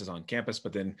classes on campus,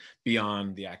 but then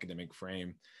beyond the academic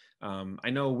frame. I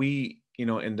know we, you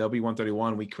know, in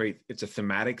W131, it's a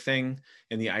thematic thing.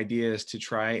 And the idea is to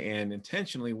try and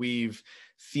intentionally weave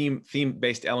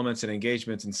theme-based elements and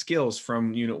engagements and skills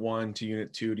from Unit 1 to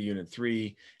Unit 2 to Unit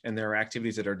 3. And there are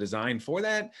activities that are designed for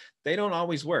that. They don't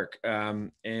always work.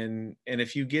 And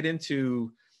if you get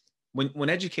into, when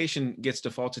education gets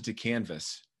defaulted to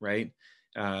Canvas, right?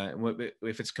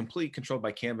 If it's completely controlled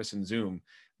by Canvas and Zoom,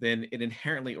 then it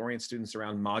inherently orients students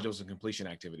around modules and completion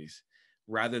activities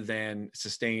rather than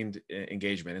sustained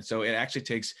engagement. And so it actually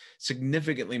takes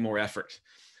significantly more effort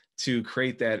to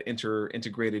create that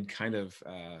integrated kind of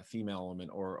theme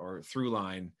element or through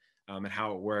line and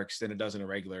how it works than it does in a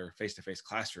regular face-to-face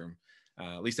classroom.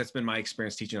 At least that's been my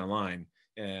experience teaching online.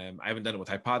 I haven't done it with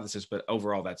Hypothesis, but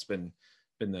overall that's been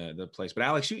the place. But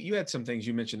Alex, you had some things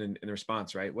you mentioned in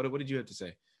response, right? What did you have to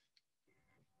say?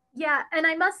 Yeah, and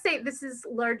I must say this is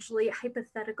largely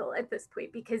hypothetical at this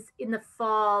point, because in the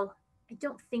fall, I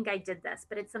don't think I did this,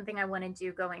 but it's something I want to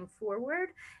do going forward,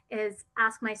 is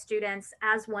ask my students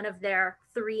as one of their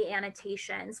 3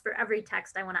 annotations for every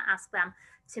text. I want to ask them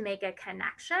to make a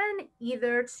connection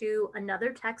either to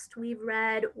another text we've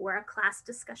read or a class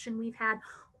discussion we've had,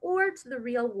 or to the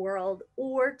real world,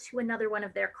 or to another one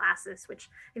of their classes, which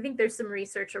I think there's some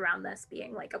research around this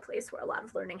being like a place where a lot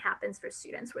of learning happens for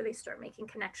students, where they start making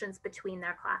connections between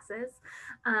their classes.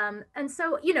 And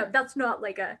so, you know, that's not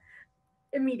like a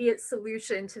immediate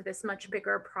solution to this much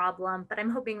bigger problem, but I'm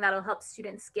hoping that'll help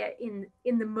students get in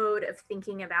the mode of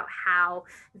thinking about how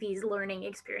these learning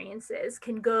experiences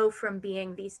can go from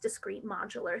being these discrete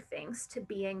modular things to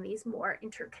being these more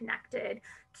interconnected,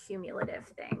 cumulative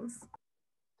things.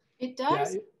 It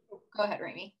does. Yeah. Go ahead,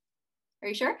 Remi. Are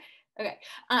you sure? Okay.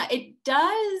 It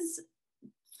does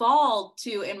fall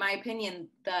to, in my opinion,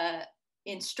 the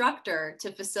instructor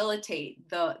to facilitate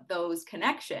those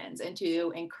connections and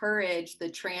to encourage the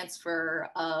transfer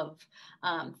of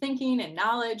thinking and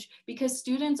knowledge, because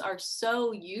students are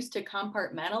so used to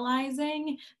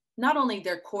compartmentalizing not only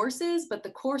their courses, but the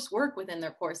coursework within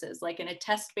their courses. Like in a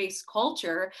test-based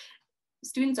culture,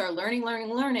 students are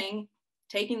learning,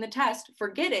 taking the test,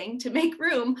 forgetting to make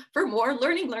room for more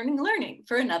learning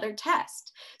for another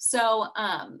test. So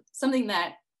something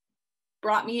that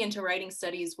brought me into writing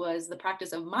studies was the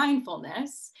practice of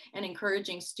mindfulness and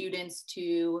encouraging students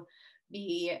to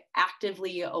be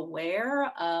actively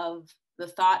aware of the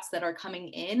thoughts that are coming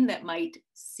in that might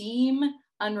seem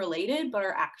unrelated, but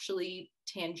are actually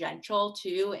tangential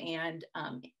to and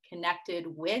connected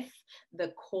with the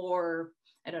core,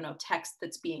 I don't know, text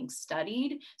that's being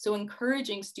studied. So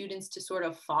encouraging students to sort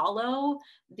of follow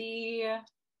the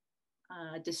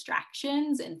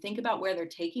distractions and think about where they're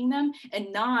taking them,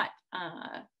 and not,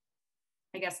 I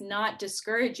guess, not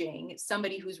discouraging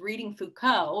somebody who's reading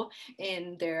Foucault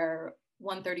in their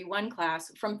 131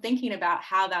 class from thinking about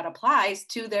how that applies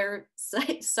to their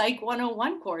Psych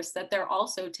 101 course that they're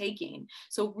also taking.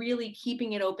 So really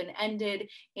keeping it open-ended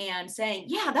and saying,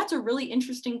 yeah, that's a really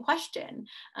interesting question.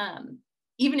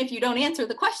 Even if you don't answer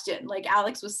the question, like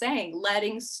Alex was saying,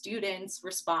 letting students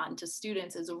respond to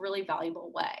students is a really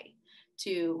valuable way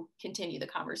to continue the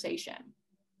conversation.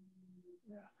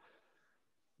 Yeah,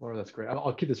 Laura, that's great.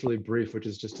 I'll keep this really brief, which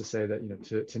is just to say that, you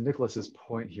know, to Nicholas's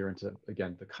point here, and to,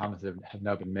 again, the comments that have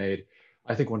now been made,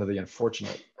 I think one of the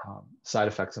unfortunate side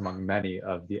effects among many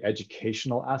of the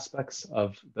educational aspects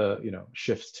of the, you know,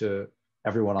 shifts to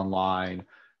everyone online,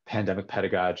 pandemic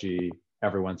pedagogy,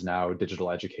 everyone's now a digital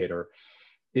educator,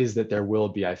 is that there will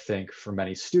be, I think, for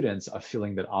many students, a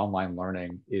feeling that online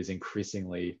learning is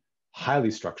increasingly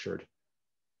highly structured,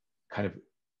 kind of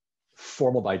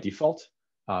formal by default,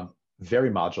 very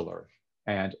modular,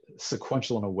 and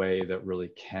sequential in a way that really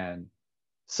can,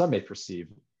 some may perceive,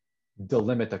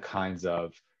 delimit the kinds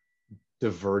of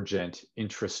divergent,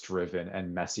 interest-driven,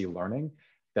 and messy learning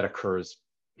that occurs,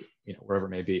 wherever it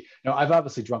may be. Now, I've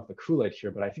obviously drunk the Kool-Aid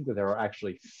here, but I think that there are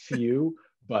actually few,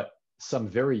 but some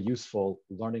very useful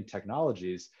learning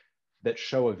technologies that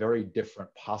show a very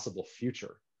different possible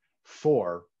future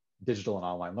for digital and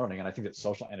online learning. And I think that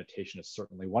social annotation is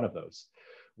certainly one of those,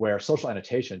 where social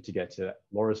annotation, to get to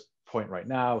Laura's point right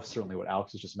now, certainly what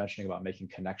Alex was just mentioning about making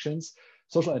connections,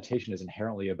 social annotation is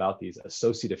inherently about these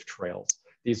associative trails,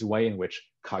 these way in which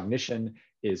cognition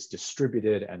is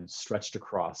distributed and stretched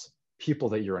across people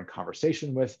that you're in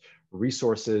conversation with,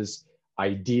 resources,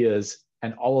 ideas,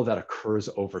 and all of that occurs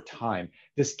over time.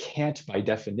 This can't by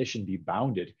definition be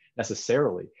bounded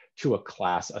necessarily to a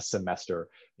class, a semester,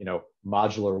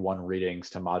 modular 1 readings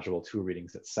to module 2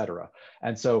 readings, et cetera.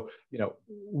 And so,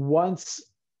 once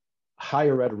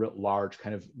higher ed writ large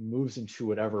kind of moves into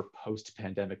whatever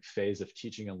post-pandemic phase of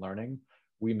teaching and learning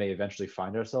we may eventually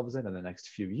find ourselves in the next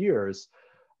few years,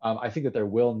 I think that there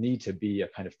will need to be a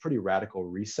kind of pretty radical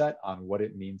reset on what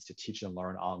it means to teach and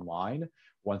learn online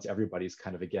once everybody's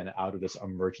kind of, again, out of this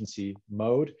emergency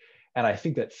mode. And I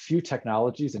think that few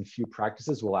technologies and few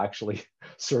practices will actually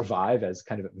survive as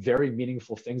kind of very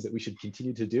meaningful things that we should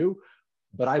continue to do.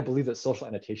 But I believe that social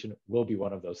annotation will be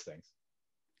one of those things.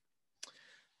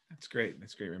 That's great.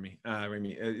 That's great, Remi.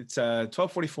 Remi, it's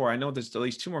 12:44. I know there's at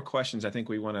least 2 more questions I think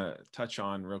we want to touch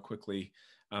on real quickly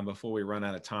before we run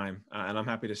out of time. And I'm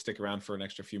happy to stick around for an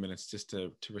extra few minutes just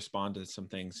to respond to some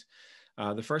things.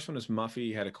 The first one is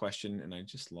Muffy had a question and I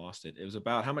just lost it. It was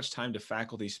about how much time do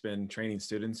faculty spend training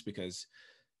students, because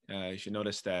you should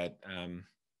notice that,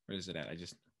 where is it at? I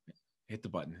just hit the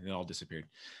button and it all disappeared.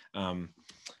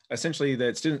 Essentially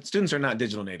that students are not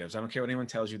digital natives. I don't care what anyone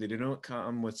tells you. They don't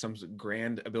come with some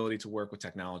grand ability to work with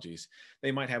technologies.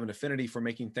 They might have an affinity for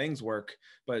making things work,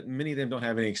 but many of them don't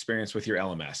have any experience with your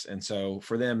LMS. And so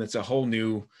for them, it's a whole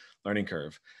new learning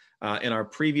curve. In our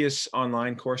previous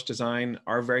online course design,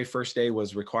 our very first day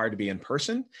was required to be in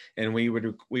person, and we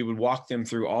would walk them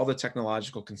through all the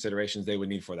technological considerations they would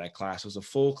need for that class. It was a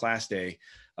full class day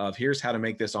of here's how to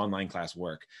make this online class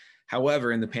work.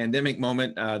 However, in the pandemic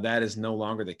moment, that is no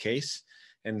longer the case.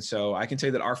 And so I can tell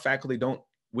you that our faculty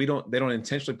they don't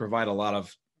intentionally provide a lot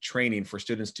of training for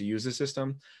students to use the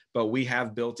system, but we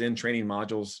have built in training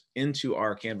modules into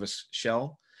our Canvas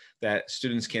shell that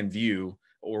students can view,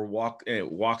 or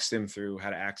it walks them through how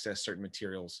to access certain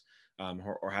materials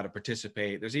or how to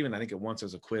participate. There's even, I think it once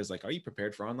was a quiz, like, are you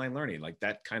prepared for online learning? Like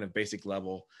that kind of basic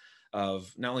level of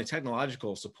not only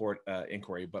technological support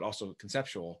inquiry, but also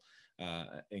conceptual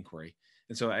inquiry.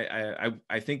 And so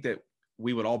I think that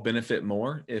we would all benefit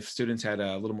more if students had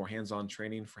a little more hands-on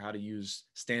training for how to use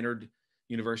standard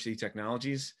university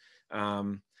technologies.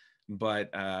 But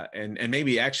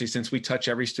maybe actually, since we touch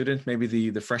every student,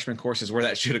 maybe the freshman course is where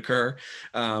that should occur.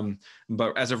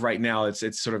 But as of right now,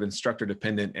 it's sort of instructor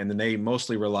dependent, and then they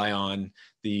mostly rely on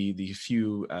the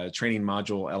few training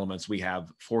module elements we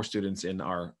have for students in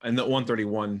the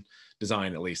 131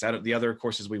 design, at least. The other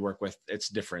courses we work with, it's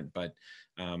different, but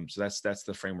so that's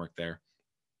the framework there.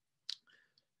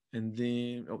 And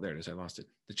then, oh, there it is. I lost it.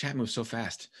 The chat moves so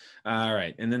fast. All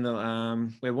right, and then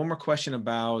we have one more question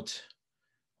about.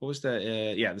 What was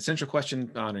the central question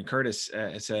on Curtis,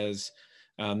 it says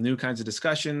new kinds of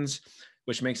discussions,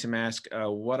 which makes him ask,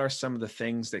 what are some of the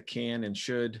things that can and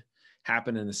should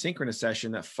happen in the synchronous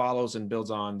session that follows and builds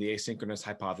on the asynchronous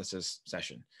hypothesis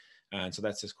session? And so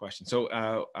that's his question. So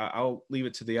I'll leave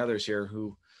it to the others here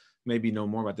who maybe know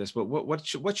more about this, but what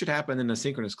should happen in a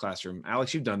synchronous classroom?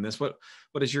 Alex, you've done this. What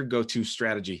is your go-to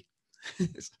strategy?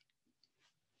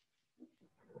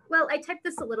 Well, I typed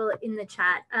this a little in the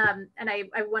chat, and I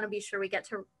want to be sure we get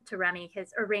to Remi,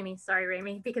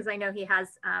 because I know he has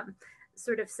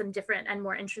sort of some different and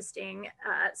more interesting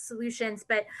solutions.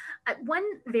 But one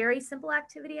very simple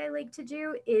activity I like to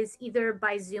do is either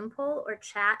by Zoom poll or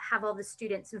chat, have all the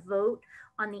students vote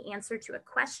on the answer to a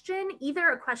question, either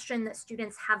a question that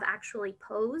students have actually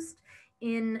posed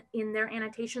in their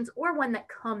annotations, or one that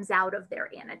comes out of their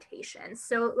annotations.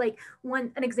 So like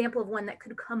an example of one that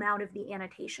could come out of the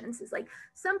annotations is like,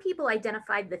 some people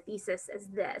identified the thesis as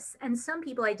this, and some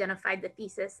people identified the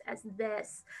thesis as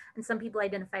this, and some people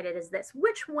identified it as this.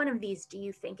 Which one of these do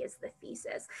you think is the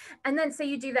thesis? And then say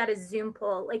you do that as Zoom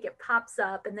poll, like it pops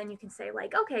up, and then you can say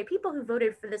like, okay, people who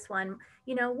voted for this one,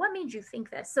 what made you think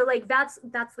this? So like that's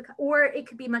or it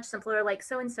could be much simpler, like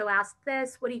so-and-so asked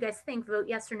this, what do you guys think? Vote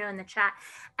yes or no in the chat.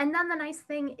 that. And then the nice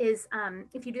thing is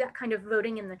if you do that kind of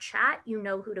voting in the chat, you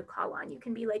know who to call on. You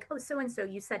can be like, oh, so-and-so,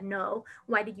 you said no.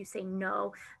 Why did you say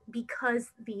no?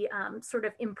 Because the sort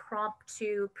of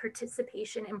impromptu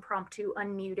participation, impromptu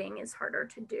unmuting is harder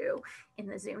to do in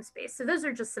the Zoom space. So those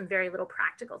are just some very little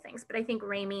practical things, but I think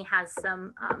Remi has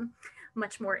some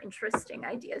much more interesting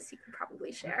ideas he could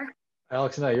probably share.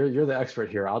 Alex and you're the expert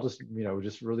here. I'll just,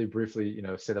 just really briefly,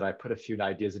 say that I put a few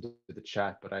ideas into the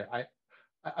chat, but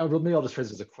maybe I'll just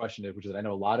phrase it as a question, which is I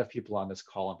know a lot of people on this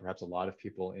call and perhaps a lot of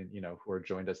people in, who are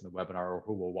joined us in the webinar or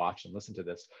who will watch and listen to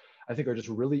this, I think are just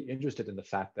really interested in the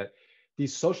fact that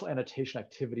these social annotation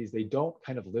activities, they don't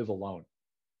kind of live alone.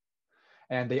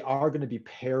 And they are going to be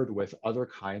paired with other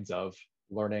kinds of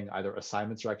learning, either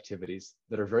assignments or activities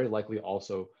that are very likely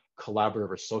also collaborative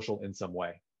or social in some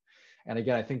way. And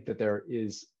again, I think that there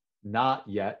is not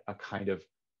yet a kind of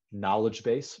knowledge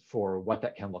base for what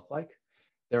that can look like.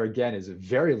 There again is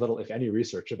very little, if any,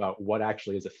 research about what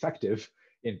actually is effective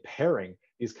in pairing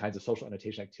these kinds of social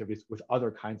annotation activities with other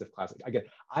kinds of classes. Again,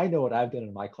 I know what I've done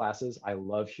in my classes. I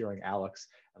love hearing Alex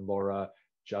and Laura,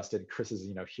 Justin, Chris is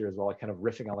here as well, like kind of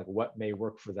riffing on like what may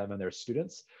work for them and their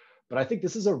students. But I think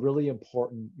this is a really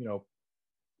important,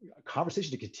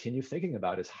 conversation to continue thinking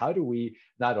about is how do we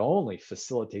not only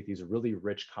facilitate these really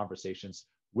rich conversations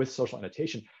with social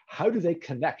annotation, how do they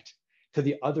connect to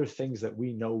the other things that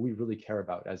we know we really care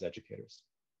about as educators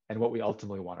and what we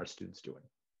ultimately want our students doing?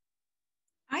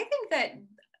 I think that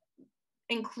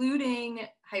including a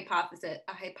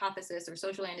hypothesis or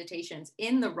social annotations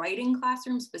in the writing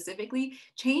classroom specifically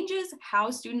changes how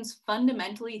students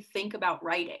fundamentally think about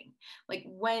writing. Like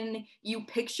when you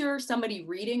picture somebody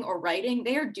reading or writing,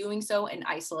 they are doing so in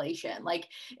isolation. Like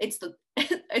it's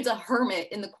a hermit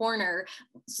in the corner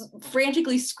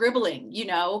frantically scribbling,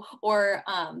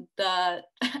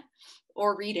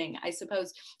 or reading, I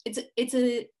suppose.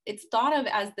 It's thought of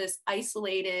as this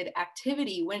isolated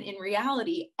activity when in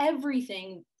reality,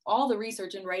 all the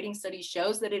research and writing studies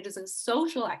shows that it is a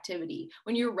social activity.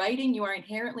 When you're writing, you are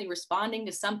inherently responding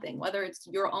to something, whether it's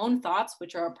your own thoughts,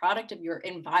 which are a product of your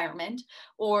environment,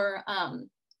 or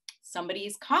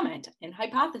somebody's comment and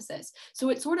hypothesis. So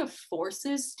it sort of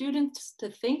forces students to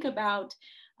think about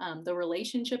the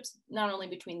relationships, not only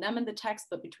between them and the text,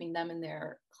 but between them and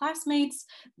their classmates,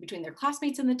 between their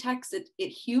classmates and the text. It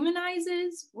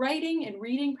humanizes writing and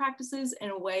reading practices in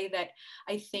a way that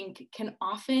I think can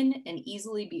often and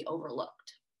easily be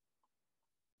overlooked.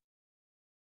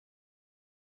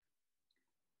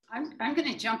 I'm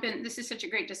going to jump in. This is such a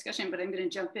great discussion, but I'm going to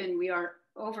jump in. We are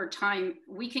over time.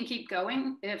 We can keep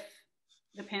going if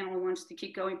the panel wants to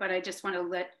keep going, but I just want to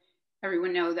let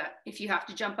everyone know that if you have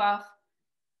to jump off,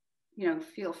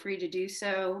 feel free to do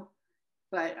so,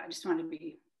 but I just want to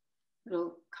be a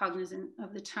little cognizant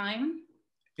of the time.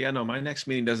 Yeah, no, my next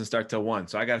meeting doesn't start till 1,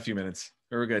 so I got a few minutes.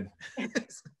 We're good.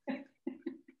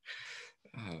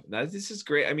 This is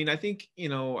great. I mean, I think,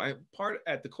 part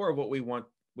at the core of what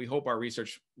we hope our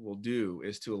research will do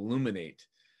is to illuminate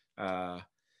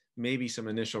maybe some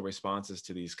initial responses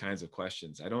to these kinds of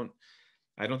questions. I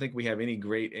don't think we have any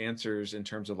great answers in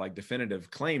terms of like definitive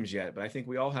claims yet, but I think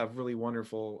we all have really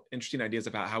wonderful, interesting ideas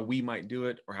about how we might do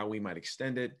it or how we might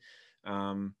extend it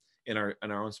in our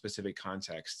own specific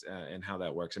context and how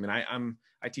that works. I mean,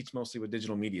 I teach mostly with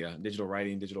digital media, digital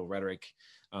writing, digital rhetoric,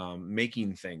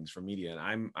 making things for media.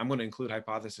 And I'm going to include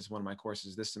hypothesis in one of my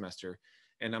courses this semester,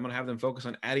 and I'm going to have them focus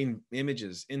on adding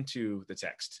images into the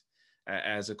text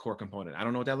as a core component. I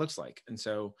don't know what that looks like. And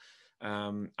so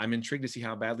I'm intrigued to see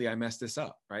how badly I messed this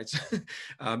up, right?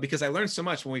 Because I learned so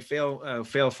much when we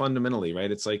fail fundamentally,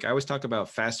 right? It's like I always talk about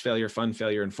fast failure, fun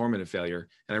failure, and formative failure,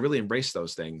 and I really embrace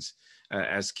those things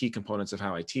as key components of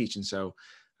how I teach. And so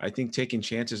I think taking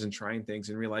chances and trying things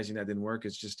and realizing that didn't work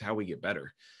is just how we get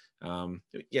better.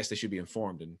 Yes, they should be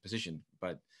informed and positioned,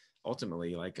 but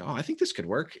ultimately, like, oh, I think this could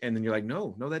work, and then you're like,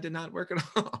 no, that did not work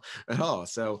at all.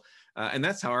 So. And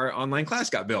that's how our online class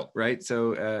got built, right?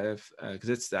 So,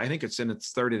 because I think it's in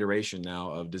its third iteration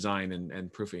now of design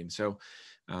and proofing. So,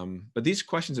 but these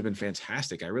questions have been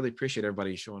fantastic. I really appreciate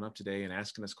everybody showing up today and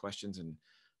asking us questions and,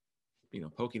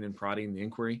 poking and prodding the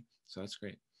inquiry. So that's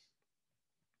great.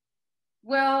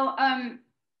 Well,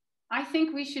 I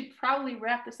think we should probably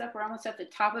wrap this up. We're almost at the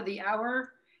top of the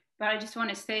hour, but I just want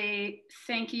to say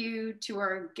thank you to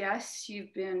our guests.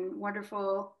 You've been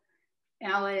wonderful.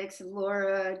 Alex,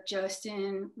 Laura,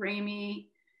 Justin, Remi,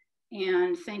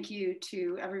 and thank you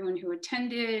to everyone who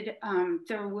attended.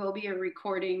 There will be a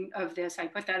recording of this. I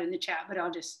put that in the chat, but I'll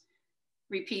just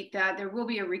repeat that. There will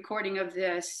be a recording of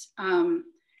this on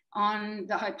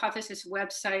the Hypothesis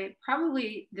website,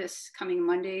 probably this coming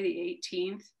Monday, the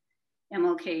 18th,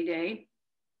 MLK Day.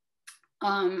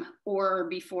 or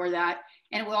before that.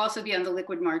 And it will also be on the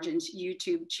Liquid Margins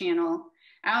YouTube channel.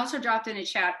 I also dropped in a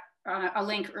chat a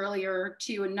link earlier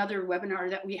to another webinar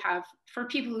that we have for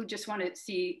people who just want to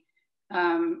see,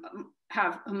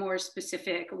 have a more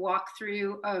specific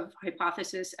walkthrough of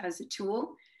Hypothesis as a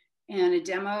tool and a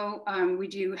demo. We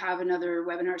do have another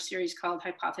webinar series called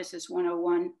Hypothesis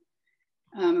 101.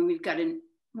 And we've got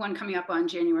one coming up on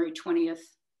January 20th,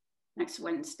 next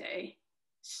Wednesday.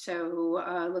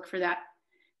 So look for that.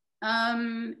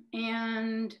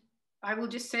 And I will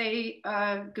just say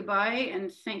goodbye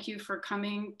and thank you for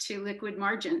coming to Liquid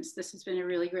Margins. This has been a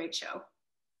really great show.